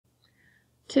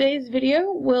Today's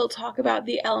video will talk about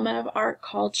the element of art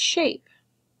called shape.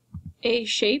 A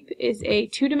shape is a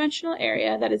two-dimensional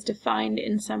area that is defined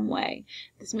in some way.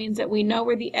 This means that we know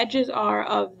where the edges are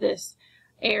of this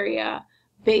area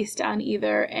based on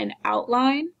either an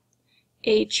outline,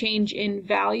 a change in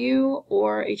value,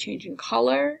 or a change in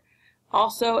color.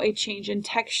 Also, a change in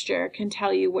texture can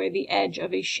tell you where the edge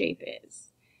of a shape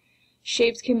is.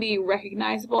 Shapes can be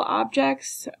recognizable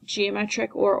objects,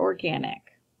 geometric, or organic.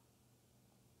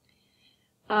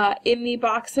 In the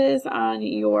boxes on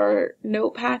your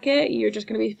note packet, you're just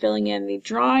going to be filling in the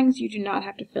drawings. You do not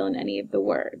have to fill in any of the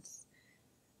words.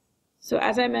 So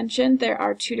as I mentioned, there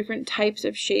are two different types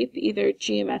of shape, either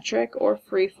geometric or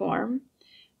freeform.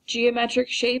 Geometric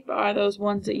shape are those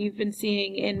ones that you've been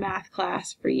seeing in math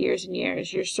class for years and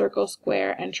years, your circle,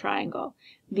 square, and triangle.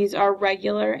 These are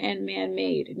regular and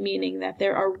man-made, meaning that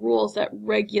there are rules that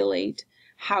regulate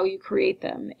how you create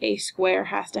them. A square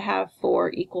has to have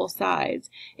 4 equal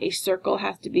sides. A circle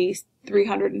has to be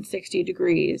 360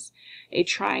 degrees. A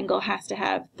triangle has to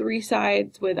have 3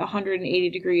 sides with 180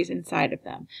 degrees inside of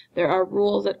them. There are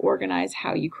rules that organize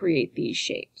how you create these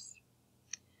shapes.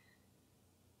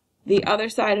 The other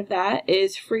side of that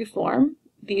is freeform.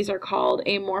 These are called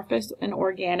amorphous and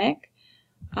organic.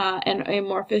 An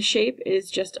amorphous shape is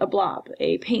just a blob,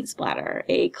 a paint splatter,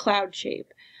 a cloud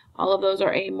shape. All of those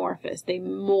are amorphous. They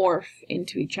morph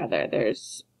into each other.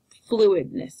 There's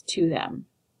fluidness to them.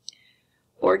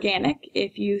 Organic,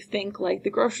 if you think like the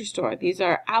grocery store, these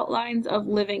are outlines of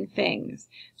living things.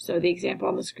 So the example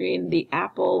on the screen, the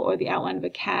apple or the outline of a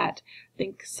cat,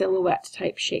 think silhouette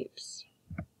type shapes.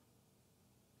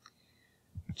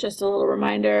 Just a little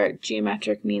reminder,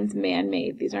 geometric means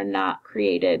man-made. These are not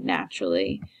created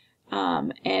naturally,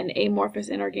 and amorphous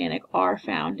and organic are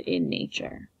found in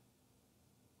nature.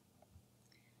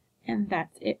 And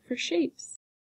that's it for shapes.